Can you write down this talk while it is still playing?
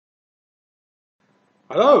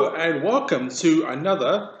Hello and welcome to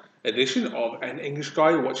another edition of An English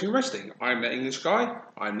Guy Watching Wrestling. I'm the English Guy,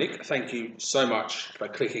 I'm Nick. Thank you so much for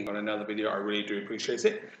clicking on another video, I really do appreciate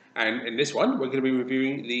it. And in this one, we're going to be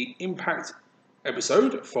reviewing the Impact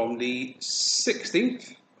episode from the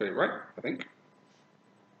 16th, got it right, I think.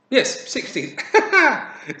 Yes, 16th.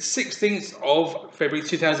 16th of February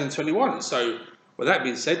 2021. So, with that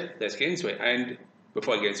being said, let's get into it. And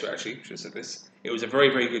before I get into it, actually, I should have said this. It was a very,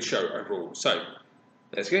 very good show overall. So,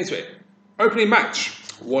 let's get into it. Opening match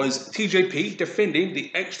was TJP defending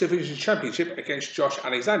the X Division Championship against Josh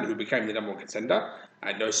Alexander, who became the #1 contender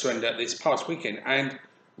at No Surrender this past weekend. And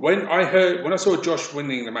when I saw Josh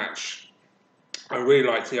winning the match, I really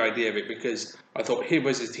liked the idea of it because I thought him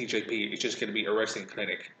versus TJP is just going to be a wrestling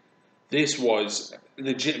clinic. This was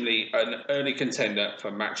legitimately an early contender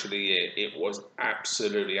for match of the year. It was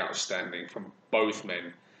absolutely outstanding from both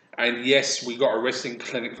men. And yes, we got a wrestling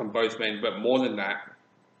clinic from both men, but more than that,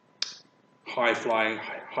 high flying,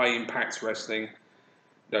 high impact wrestling,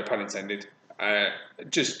 no pun intended.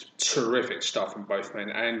 Just terrific stuff from both men.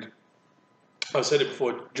 And I've said it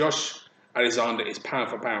before, Josh Alexander is pound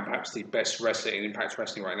for pound perhaps the best wrestler in Impact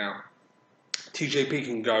Wrestling right now. TJP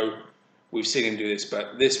can go. We've seen him do this,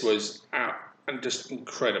 but this was out and just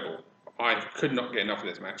incredible. I could not get enough of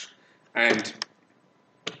this match. And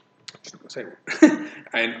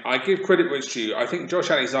and I give credit where it's due. I think Josh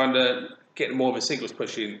Alexander getting more of a singles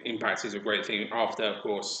push in Impact is a great thing. After, of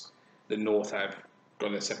course, the North have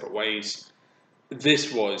gone their separate ways.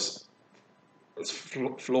 This was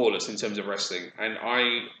flawless in terms of wrestling, and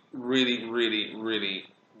I really, really, really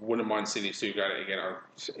wouldn't mind seeing these two go at it again.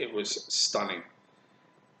 It was stunning.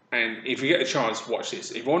 And if you get a chance, watch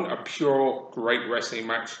this. If you want a pure, great wrestling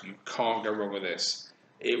match, you can't go wrong with this.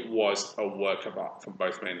 It was a work of art from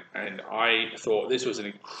both men, and I thought this was an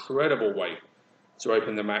incredible way to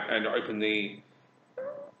open the match and open the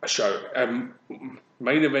show.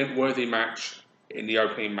 Main event worthy match in the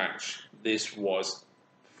opening match. This was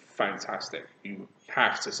fantastic. You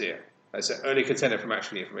have to see it. As an early contender for match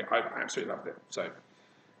of the year for me. I absolutely loved it. So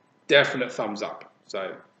definite thumbs up.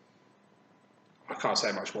 So I can't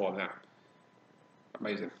say much more than that.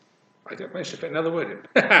 Amazing. I didn't manage to fit another word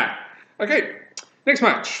in. Okay. Next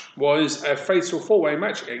match was a fatal four-way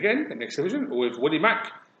match again in X Division with Willie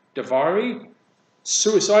Mack, Daivari,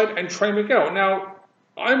 Suicide, and Trey Miguel. Now,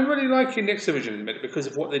 I'm really liking X Division in a minute because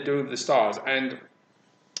of what they're doing with the stars, and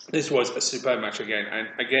this was a superb match again, and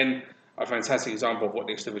again, a fantastic example of what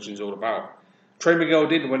the X Division is all about. Trey Miguel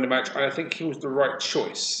did win the match, and I think he was the right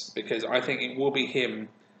choice because I think it will be him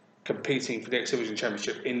competing for the X Division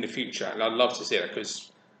Championship in the future, and I'd love to see that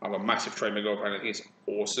because I'm a massive Trey Miguel fan, and he's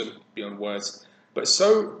awesome beyond words. But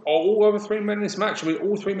so are all other three men in this match. I mean,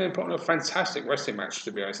 all three men put on a fantastic wrestling match,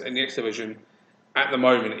 to be honest. And the X Division, at the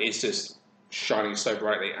moment, is just shining so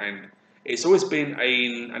brightly. And it's always been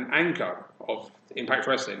an anchor of Impact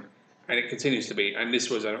Wrestling. And it continues to be. And this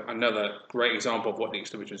was another great example of what the X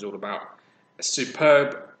Division is all about. A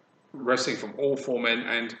superb wrestling from all four men.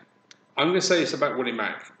 And I'm going to say this about Willie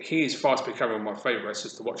Mack. He is fast becoming one of my favourite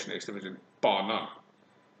wrestlers to watch in the X Division, bar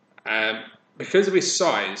none. Because of his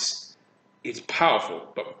size, it's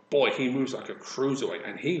powerful, but boy, he moves like a cruiserweight,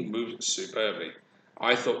 and he moves superbly.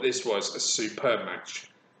 I thought this was a superb match.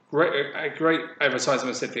 A great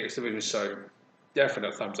advertisement said the X Division, so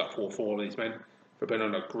definite thumbs up for all four of these men for being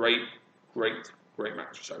on a great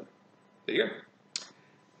match. So there you go.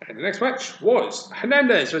 And the next match was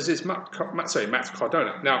Hernandez versus Matt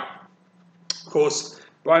Cardona. Now, of course,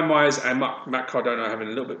 Brian Myers and Matt Cardona are having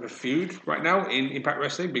a little bit of a feud right now in Impact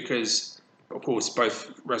Wrestling because, of course,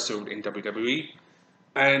 both wrestled in WWE.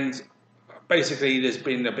 And basically, there's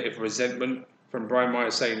been a bit of resentment from Brian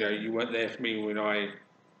Myers saying, no, you weren't there for me when I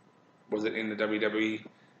wasn't in the WWE.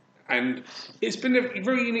 And it's been a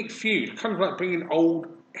very unique feud, kind of like bringing old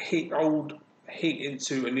heat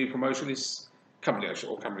into a new promotion. This company,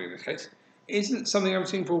 or company in this case, isn't something I've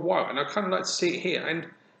seen for a while. And I kind of like to see it here. And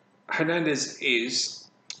Hernandez is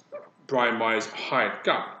Brian Myers' hired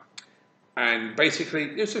gun. And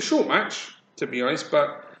basically, it's a short match, to be honest,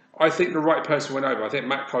 but I think the right person went over. I think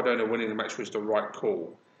Matt Cardona winning the match was the right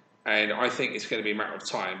call. And I think it's going to be a matter of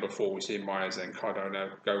time before we see Myers and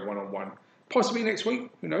Cardona go one-on-one. Possibly next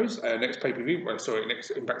week, who knows? Next pay-per-view,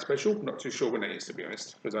 next Impact Special. Not too sure when that is, to be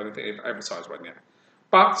honest, because I don't think they've advertised one yet.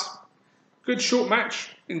 But, good short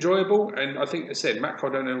match, enjoyable, and I think, as I said, Matt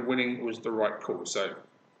Cardona winning was the right call. So,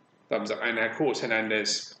 thumbs up. And of course,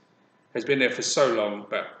 Hernandez has been there for so long,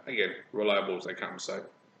 but again, reliable as they come, so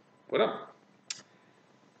well done.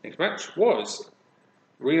 Next match was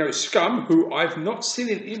Reno Scum, who I've not seen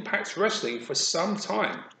in Impact Wrestling for some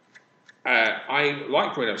time. I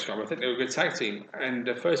like Reno Scum. I think they were a good tag team. And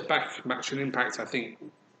the first back match in Impact, I think,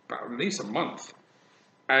 about at least a month.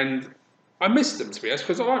 And I missed them, to be honest,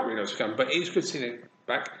 because I like Reno Scum. But it's good seeing them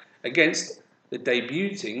back against the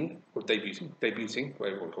debuting, whatever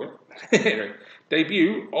you want to call it. Anyway,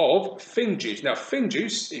 debut of FinJuice. Now,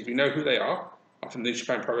 FinJuice, if you know who they are from New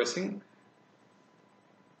Japan Pro Wrestling,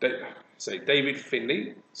 David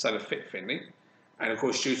Finlay, son of Fit Finlay, and of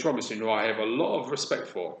course Juice Robinson, who I have a lot of respect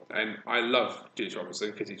for, and I love Juice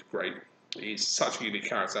Robinson because he's great. He's such a unique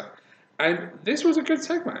character, and this was a good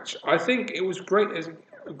tag match. I think it was great as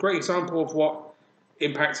a great example of what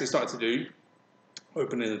Impact has started to do,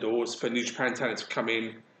 opening the doors for New Japan talent to come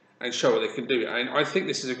in and show what they can do. And I think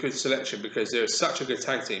this is a good selection because they're such a good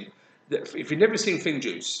tag team that if you've never seen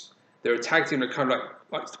FinJuice, they're a tag team that kind of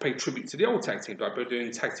likes to pay tribute to the old tag team, like they're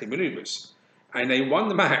doing tag team maneuvers. And they won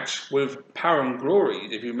the match with Power and Glory,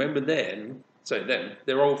 if you remember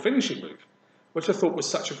their old finishing move, which I thought was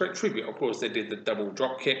such a great tribute. Of course, they did the double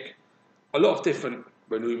drop kick, a lot of different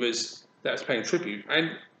maneuvers that was paying tribute.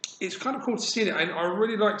 And it's kind of cool to see it. And I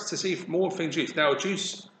really like to see more FinJuice. Now,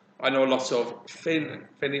 Juice, I know a lot of.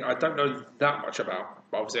 Finlay, I don't know that much about,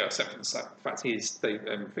 but obviously, except for the fact he is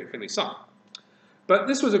Finlay's son. But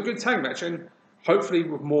this was a good tag match, and hopefully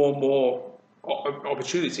with more and more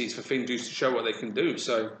opportunities for FinJuice to show what they can do.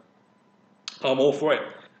 So I'm all for it.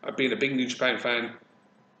 I've been a big New Japan fan.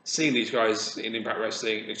 Seeing these guys in Impact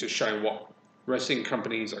Wrestling is just showing what wrestling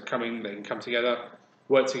companies are coming. They can come together,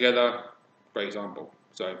 work together. Great example.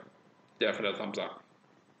 So definitely a thumbs up.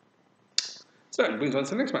 So it brings on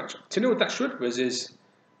to the next match. Tenille Dashwood versus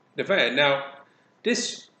Nevaeh. Now,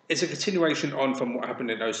 this is a continuation on from what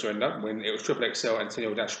happened in No Surrender when it was Triple XL and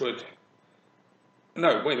Tenille Dashwood.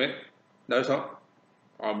 No, wait a minute. No, it's not.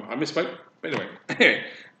 I misspoke. But anyway,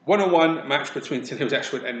 one-on-one match between Tenille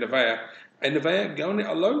Dashwood and Nevaeh. And Nevaeh going it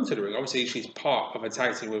alone to the ring. Obviously, she's part of a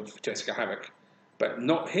tag team with Jessica Havoc, but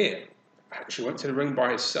not here. She went to the ring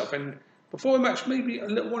by herself. And before the match, maybe a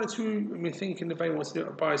little one or two, me thinking Nevaeh wants to do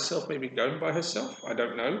it by herself, maybe going by herself. I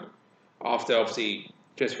don't know. After, obviously,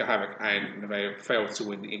 Jessica Havoc and Nevaeh failed to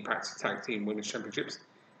win the Impact Tag Team Women's Championships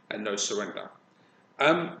and No Surrender.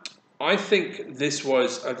 I think this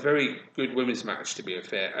was a very good women's match, to be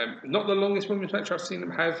fair. Not the longest women's match I've seen them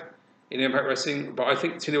have in Impact Wrestling, but I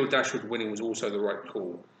think Tenille Dashwood winning was also the right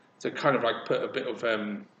call to kind of like put a bit of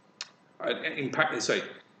an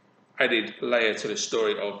added layer to the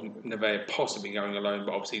story of Nevaeh possibly going alone,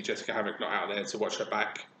 but obviously Jessica Havoc not out there to watch her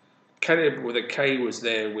back. Caleb with a K was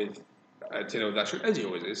there with Tenille Dashwood, as he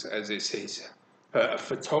always is, as is her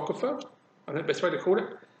photographer, I think the best way to call it.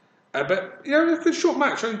 But, you know, a good short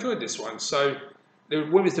match. I enjoyed this one. So, the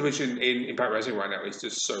women's division in Impact Wrestling right now is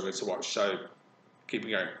just so good to watch. So, keep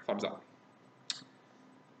it going. Thumbs up.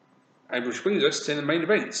 And which brings us to the main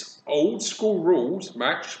event. Old School Rules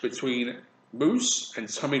match between Moose and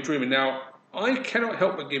Tommy Dreamer. Now, I cannot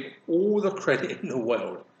help but give all the credit in the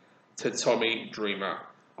world to Tommy Dreamer.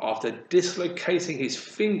 After dislocating his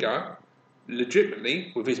finger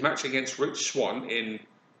legitimately with his match against Rich Swann in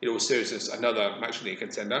all seriousness, another match of the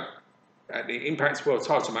contender at the Impact World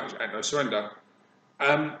Title match at No Surrender.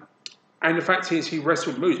 And the fact is, he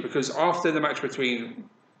wrestled Moose because after the match between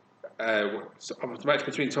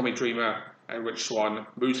Tommy Dreamer and Rich Swann,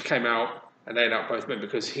 Moose came out and laid out both men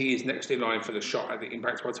because he is next in line for the shot at the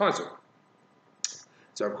Impact World Title.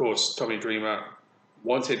 So of course, Tommy Dreamer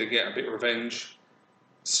wanted to get a bit of revenge.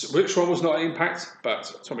 Rich Swann was not at Impact,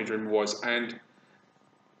 but Tommy Dreamer was, and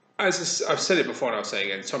as I've said it before and I'll say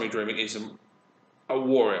it again, Tommy Dreamer is a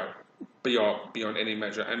warrior beyond any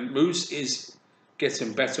measure. And Moose is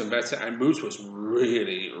getting better and better. And Moose was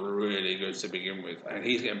really, really good to begin with. And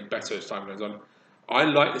he's getting better as time goes on. I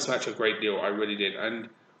like this match a great deal. I really did. And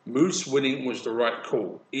Moose winning was the right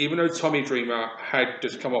call. Even though Tommy Dreamer had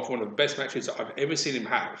just come off one of the best matches that I've ever seen him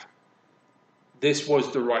have, this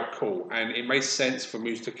was the right call. And it made sense for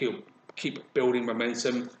Moose to keep building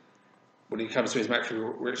momentum when he comes to his match with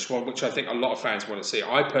Rich Swann, which I think a lot of fans want to see.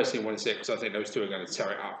 I personally want to see it because I think those two are going to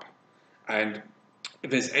tear it up. And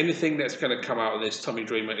if there's anything that's going to come out of this, Tommy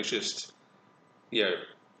Dreamer is just,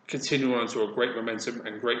 continuing on to a great momentum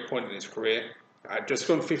and great point in his career. Just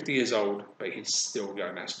gone 50 years old, but he's still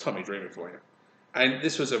going. That's Tommy Dreamer for you. And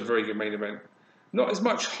this was a very good main event. Not as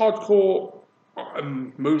much hardcore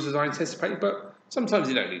moves as I anticipated, but sometimes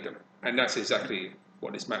you don't need them. And that's exactly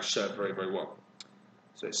what this match served very, very well.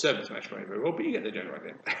 So it served this match very, very well, but you get the general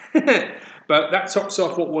idea. But that tops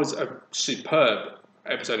off what was a superb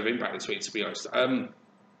episode of Impact this week, to be honest. I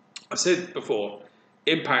said before,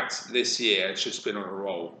 Impact this year has just been on a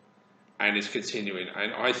roll and is continuing.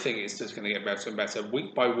 And I think it's just going to get better and better.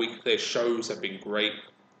 Week by week, their shows have been great.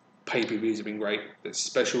 pay-per-views have been great. The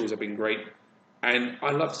specials have been great. And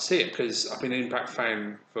I love to see it because I've been an Impact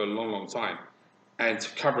fan for a long, long time. And to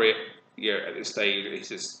cover it at this stage is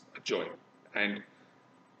just a joy. And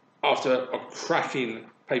after a cracking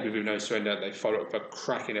pay-per-view No Surrender, they followed up a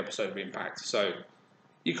cracking episode of Impact. So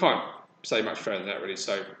you can't say much further than that, really.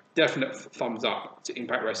 So definite thumbs up to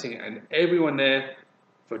Impact Wrestling and everyone there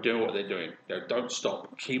for doing what they're doing. Don't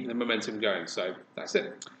stop. Keep the momentum going. So that's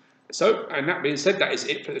it. So, and that being said, that is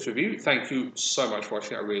it for this review. Thank you so much for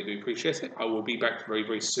watching. I really do appreciate it. I will be back very,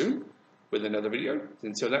 very soon with another video.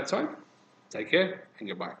 Until that time, take care and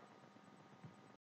goodbye.